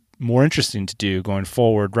something more interesting to do going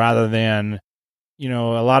forward, rather than, a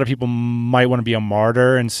lot of people might want to be a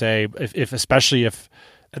martyr and say, especially if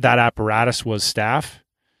that apparatus was staff,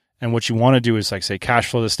 and what you want to do is like say cash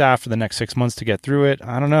flow the staff for the next 6 months to get through it.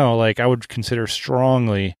 I don't know. Like I would consider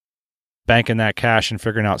strongly banking that cash and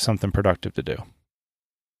figuring out something productive to do.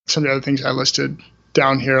 Some of the other things I listed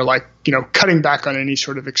down here, like, cutting back on any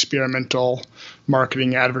sort of experimental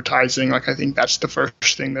marketing, advertising. Like I think that's the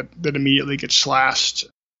first thing that immediately gets slashed.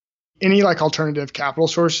 Any like alternative capital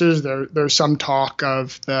sources, there's some talk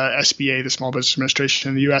of the SBA, the Small Business Administration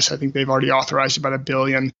in the US. I think they've already authorized about $1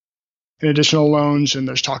 billion in additional loans, and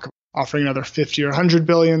there's talk of offering another 50 or 100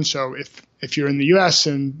 billion. So if you're in the US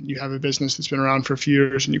and you have a business that's been around for a few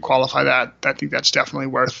years and you qualify that, I think that's definitely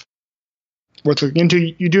worth looking into.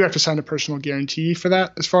 You do have to sign a personal guarantee for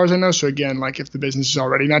that, as far as I know. So again, like if the business is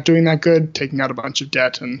already not doing that good, taking out a bunch of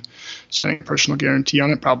debt and signing a personal guarantee on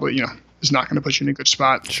it probably, is not going to put you in a good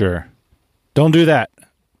spot. Sure. Don't do that.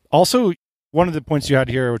 Also, one of the points you had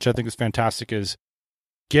here, which I think is fantastic, is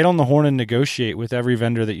get on the horn and negotiate with every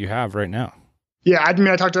vendor that you have right now. Yeah, I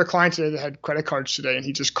talked to a client today that had credit cards today, and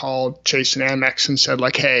he just called Chase and Amex and said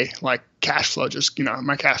like, "Hey, like cash flow just,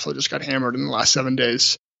 my cash flow just got hammered in the last 7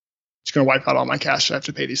 days. It's going to wipe out all my cash. So I have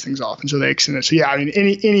to pay these things off." And so they extended it. So yeah, I mean,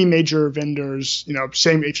 any major vendors,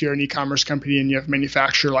 same if you're an e-commerce company and you have a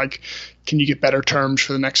manufacturer, like, can you get better terms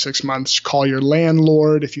for the next 6 months? Call your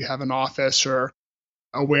landlord if you have an office or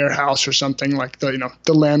a warehouse or something. Like the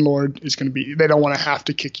landlord is going to be, they don't want to have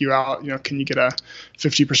to kick you out. Can you get a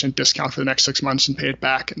 50% discount for the next 6 months and pay it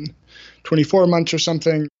back in 24 months or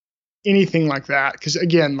something? Anything like that. Because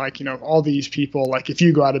again, like, all these people, like if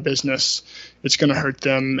you go out of business, it's going to hurt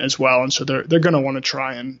them as well. And so they're going to want to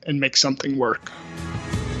try and make something work.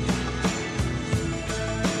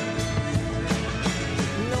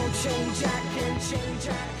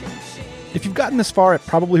 If you've gotten this far, it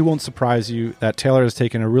probably won't surprise you that Taylor has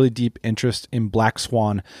taken a really deep interest in Black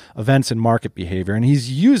Swan events and market behavior, and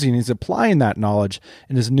he's applying that knowledge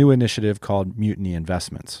in his new initiative called Mutiny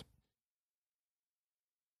Investments.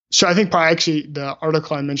 So I think probably actually the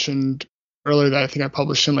article I mentioned earlier that I think I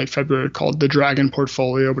published in late February called The Dragon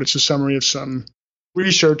Portfolio, but it's a summary of some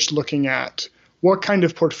research looking at what kind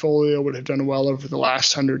of portfolio would have done well over the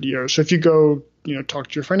last 100 years. So if you go, talk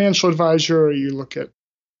to your financial advisor, or you look at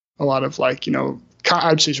a lot of like,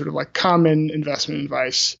 I'd say sort of like common investment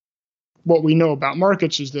advice, what we know about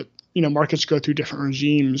markets is that, markets go through different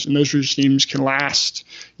regimes, and those regimes can last,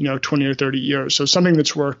 20 or 30 years. So something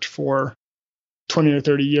that's worked for 20 or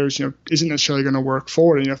 30 years, isn't necessarily going to work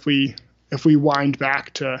forward. And if we wind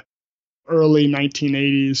back to early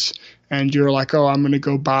 1980s and you're like, "Oh, I'm going to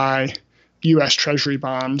go buy U.S. Treasury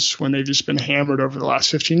bonds," when they've just been hammered over the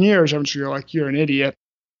last 15 years, everyone's going to go like, "You're an idiot.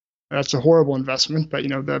 That's a horrible investment." But,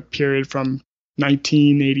 the period from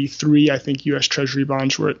 1983, I think U.S. Treasury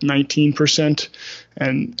bonds were at 19%.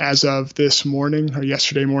 And as of this morning or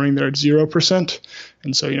yesterday morning, they're at 0%.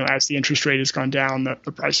 And so, as the interest rate has gone down, the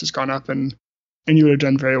price has gone up and you would have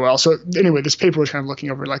done very well. So anyway, this paper was kind of looking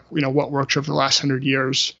over what worked over the last 100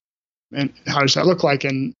 years and how does that look like?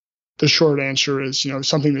 And the short answer is,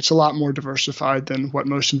 something that's a lot more diversified than what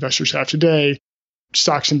most investors have today.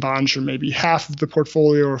 Stocks and bonds are maybe half of the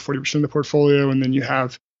portfolio or 40% of the portfolio. And then you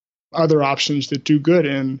have other options that do good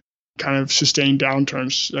in kind of sustained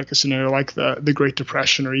downturns, like a scenario like the Great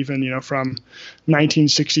Depression, or even, from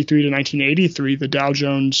 1963 to 1983, the Dow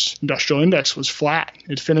Jones Industrial Index was flat.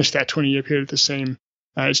 It finished that 20-year period at the same,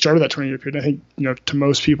 it started that 20-year period. I think, to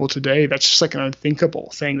most people today, that's just like an unthinkable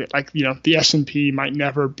thing that the S&P might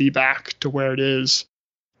never be back to where it is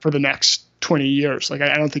for the next 20 years. Like,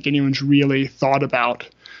 I don't think anyone's really thought about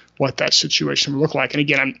what that situation would look like. And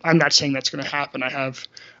again, I'm not saying that's going to happen. I have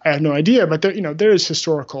no idea, but there is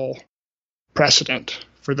historical precedent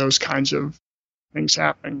for those kinds of things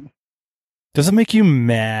happening. Does it make you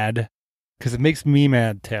mad? Because it makes me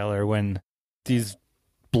mad, Taylor, when these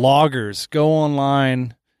bloggers go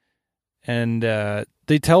online and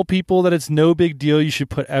they tell people that it's no big deal. You should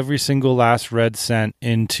put every single last red cent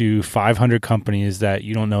into 500 companies that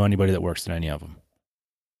you don't know anybody that works in any of them.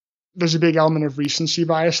 There's a big element of recency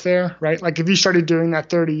bias there, right? Like if you started doing that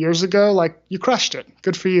 30 years ago, like you crushed it.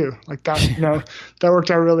 Good for you. Like that, that worked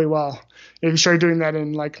out really well. If you started doing that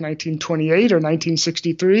in like 1928 or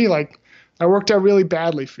 1963, like that worked out really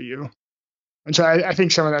badly for you. And so I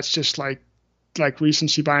think some of that's just like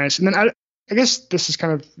recency bias. And then I guess this is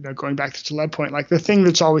kind of going back to the lead point. Like the thing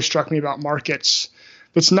that's always struck me about markets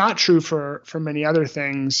that's not true for many other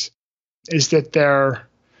things is that they're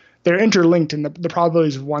interlinked, and the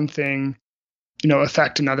probabilities of one thing,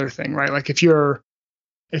 affect another thing, right? Like if you're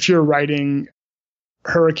writing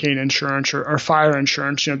hurricane insurance or fire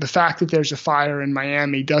insurance, the fact that there's a fire in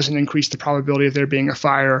Miami doesn't increase the probability of there being a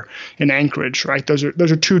fire in Anchorage, right? Those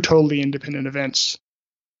are two totally independent events.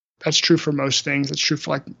 That's true for most things. That's true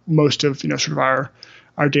for like most of, sort of our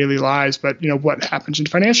daily lives. But, what happens in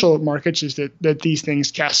financial markets is that these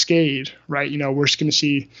things cascade, right? We're just going to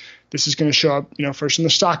see this is going to show up, first in the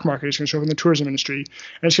stock market, it's going to show up in the tourism industry,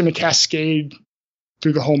 and it's going to cascade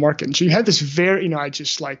through the whole market. And so you have this very,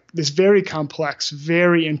 this very complex,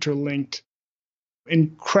 very interlinked,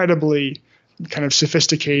 incredibly kind of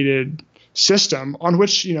sophisticated system on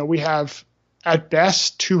which, we have at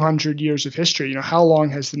best 200 years of history. How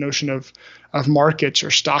long has the notion of markets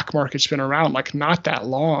or stock markets been around? Like not that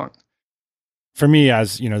long. For me,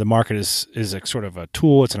 as the market is a sort of a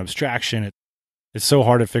tool. It's an abstraction. It's so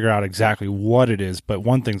hard to figure out exactly what it is. But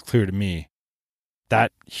one thing's clear to me: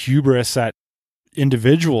 that hubris that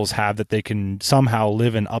individuals have, that they can somehow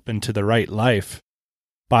live an up and to the right life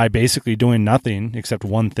by basically doing nothing except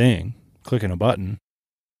one thing, clicking a button,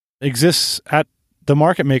 exists at the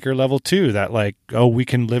market maker level too. That we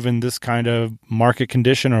can live in this kind of market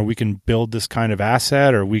condition, or we can build this kind of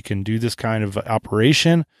asset, or we can do this kind of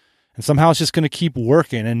operation, and somehow it's just going to keep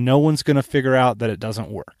working and no one's going to figure out that it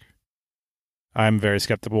doesn't work. I'm very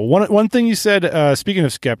skeptical. One thing you said, speaking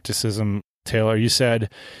of skepticism, Taylor, you said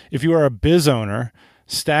if you are a biz owner,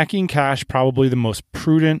 stacking cash probably the most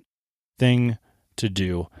prudent thing to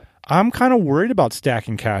do. I'm kind of worried about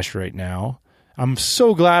stacking cash right now. I'm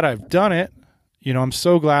so glad I've done it. I'm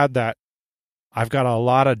so glad that I've got a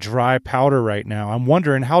lot of dry powder right now. I'm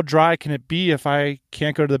wondering, how dry can it be if I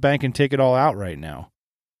can't go to the bank and take it all out right now?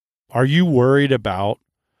 Are you worried about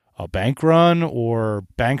a bank run or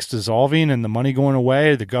banks dissolving and the money going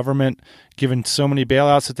away, the government giving so many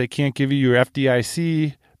bailouts that they can't give you your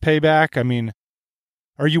FDIC payback? I mean,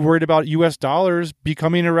 are you worried about U.S. dollars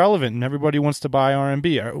becoming irrelevant and everybody wants to buy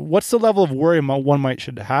RMB? What's the level of worry one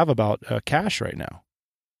should have about cash right now?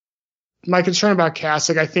 My concern about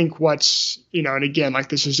cash, I think what's, and again,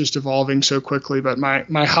 this is just evolving so quickly, but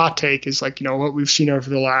my hot take is what we've seen over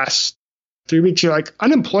the last 3 weeks,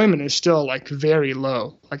 unemployment is still very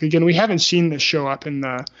low. Again, we haven't seen this show up in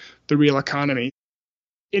the real economy.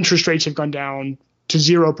 Interest rates have gone down to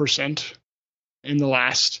 0% in the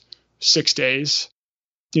last 6 days.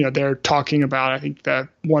 They're talking about, I think the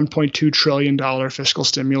 $1.2 trillion fiscal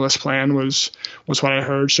stimulus plan was what I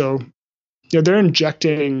heard. So, they're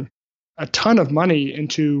injecting a ton of money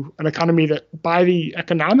into an economy that by the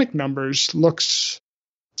economic numbers looks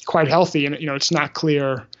quite healthy. And, it's not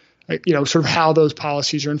clear, sort of how those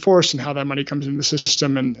policies are enforced and how that money comes into the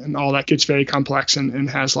system, and all that gets very complex and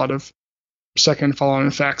has a lot of second follow-on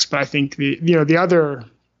effects. But I think the other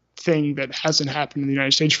thing that hasn't happened in the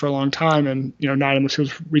United States for a long time, and not in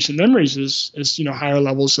people's recent memories, is higher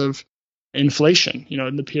levels of inflation.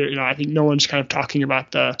 In the period, I think no one's kind of talking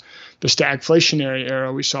about the stagflationary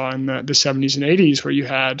era we saw in the 70s and 80s, where you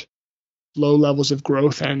had low levels of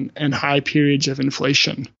growth and high periods of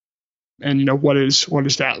inflation. And what does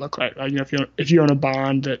that look like? If you own a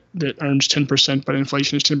bond that earns 10%, but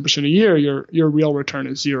inflation is 10% a year, your real return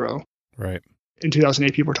is zero. Right. In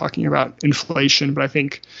 2008, people were talking about inflation, but I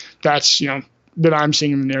think that's that I'm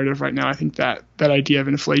seeing in the narrative right now. I think that idea of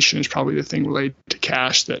inflation is probably the thing related to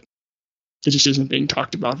cash that just isn't being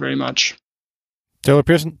talked about very much. Taylor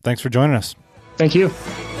Pearson, thanks for joining us. Thank you.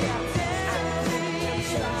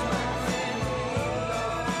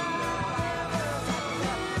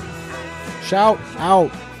 Shout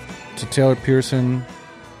out to Taylor Pearson.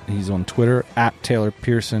 He's on Twitter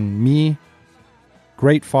 @TaylorPearsonMe.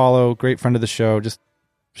 Great follow, great friend of the show. Just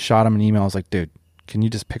shot him an email. I was like, dude, can you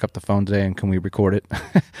just pick up the phone today and can we record it?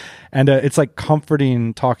 And it's like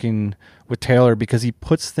comforting talking with Taylor because he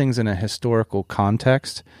puts things in a historical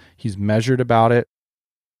context. He's measured about it.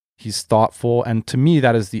 He's thoughtful. And to me,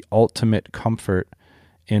 that is the ultimate comfort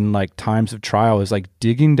in like times of trial, is like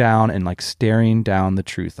digging down and like staring down the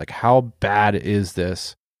truth. Like, how bad is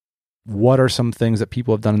this? What are some things that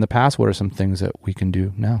people have done in the past? What are some things that we can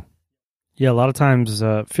do now? Yeah, a lot of times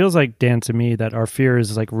feels like, Dan, to me, that our fear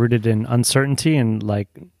is like rooted in uncertainty and like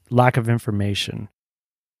lack of information.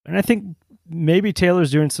 And I think maybe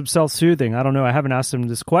Taylor's doing some self-soothing. I don't know. I haven't asked him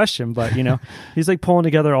this question, but he's like pulling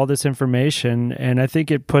together all this information. And I think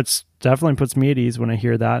it definitely puts me at ease when I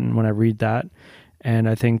hear that and when I read that. And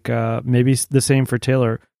I think maybe the same for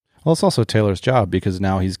Taylor. Well, it's also Taylor's job, because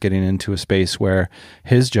now he's getting into a space where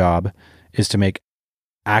his job is to make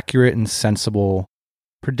accurate and sensible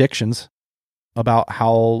predictions about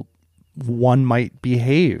how one might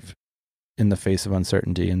behave in the face of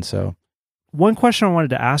uncertainty. And so one question I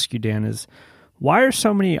wanted to ask you, Dan, is why are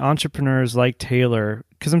so many entrepreneurs like Taylor,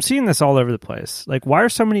 because I'm seeing this all over the place, like why are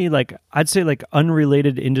so many, like I'd say like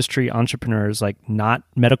unrelated industry entrepreneurs, like not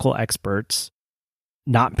medical experts,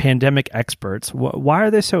 not pandemic experts, why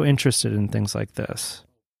are they so interested in things like this?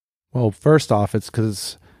 Well, first off, it's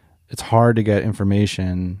because it's hard to get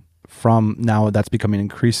information from, now that's becoming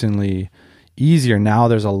increasingly easier. Now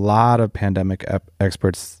there's a lot of pandemic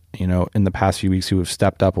experts, in the past few weeks who have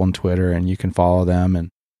stepped up on Twitter, and you can follow them. And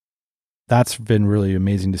that's been really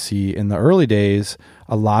amazing to see. In the early days,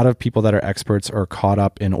 a lot of people that are experts are caught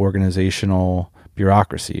up in organizational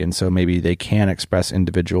bureaucracy. And so maybe they can't express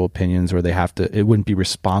individual opinions, or it wouldn't be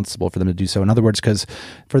responsible for them to do so. In other words, because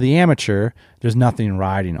for the amateur, there's nothing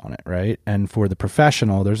riding on it, right? And for the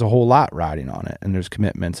professional, there's a whole lot riding on it, and there's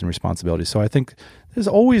commitments and responsibilities. So I think there's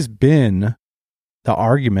always been the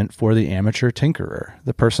argument for the amateur tinkerer,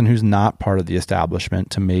 the person who's not part of the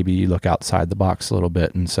establishment, to maybe look outside the box a little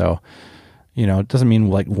bit. And so, it doesn't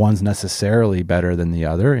mean like one's necessarily better than the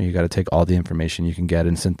other. You got to take all the information you can get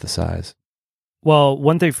and synthesize. Well,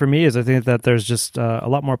 one thing for me is I think that there's just a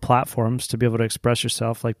lot more platforms to be able to express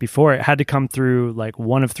yourself. Like before, it had to come through like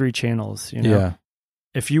one of three channels. Yeah.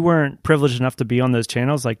 If you weren't privileged enough to be on those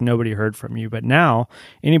channels, like nobody heard from you. But now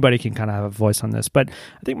anybody can kind of have a voice on this. But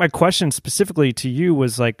I think my question specifically to you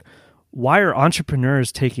was like, why are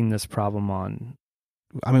entrepreneurs taking this problem on?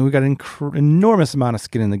 I mean, we got an enormous amount of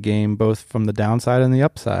skin in the game, both from the downside and the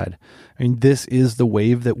upside. I mean, this is the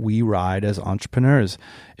wave that we ride as entrepreneurs.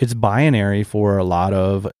 It's binary for a lot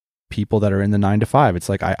of people that are in the 9 to 5. It's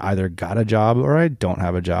like, I either got a job or I don't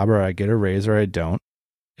have a job, or I get a raise or I don't.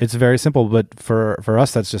 It's very simple, but for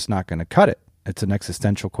us, that's just not going to cut it. It's an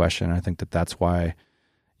existential question. I think that's why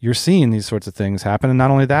you're seeing these sorts of things happen. And not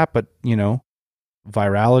only that, but,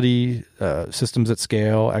 virality, systems at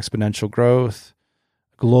scale, exponential growth,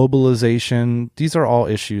 globalization. These are all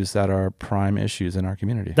issues that are prime issues in our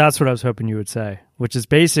community. That's what I was hoping you would say, which is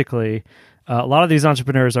basically a lot of these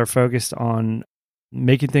entrepreneurs are focused on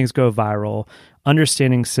making things go viral,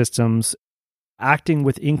 understanding systems, acting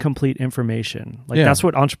with incomplete information. That's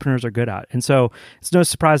what entrepreneurs are good at. And so it's no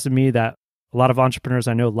surprise to me that a lot of entrepreneurs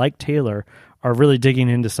I know, like Taylor, are really digging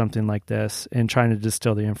into something like this and trying to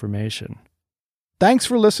distill the information. Thanks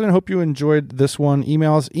for listening. Hope you enjoyed this one.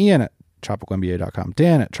 Email us, ian@tropicalmba.com,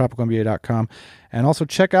 dan@tropicalmba.com. And also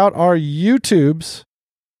check out our YouTubes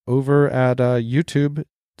over at YouTube.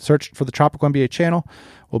 Search for the Tropical MBA channel.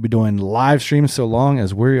 We'll be doing live streams so long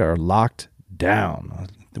as we are locked down.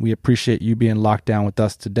 We appreciate you being locked down with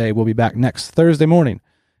us today. We'll be back next Thursday morning,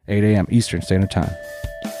 8 a.m. Eastern Standard Time.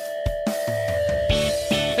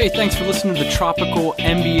 Hey, thanks for listening to the Tropical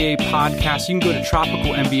MBA podcast. You can go to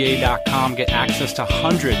tropicalmba.com, get access to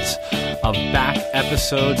hundreds of back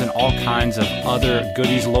episodes and all kinds of other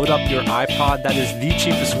goodies. Load up your iPod. That is the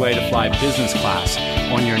cheapest way to fly business class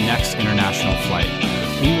on your next international flight.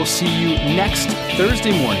 We will see you next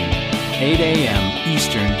Thursday morning, 8 a.m.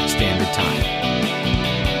 Eastern Standard Time.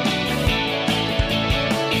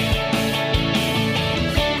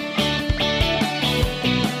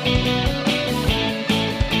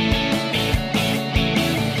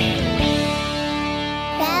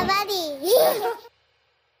 Daddy.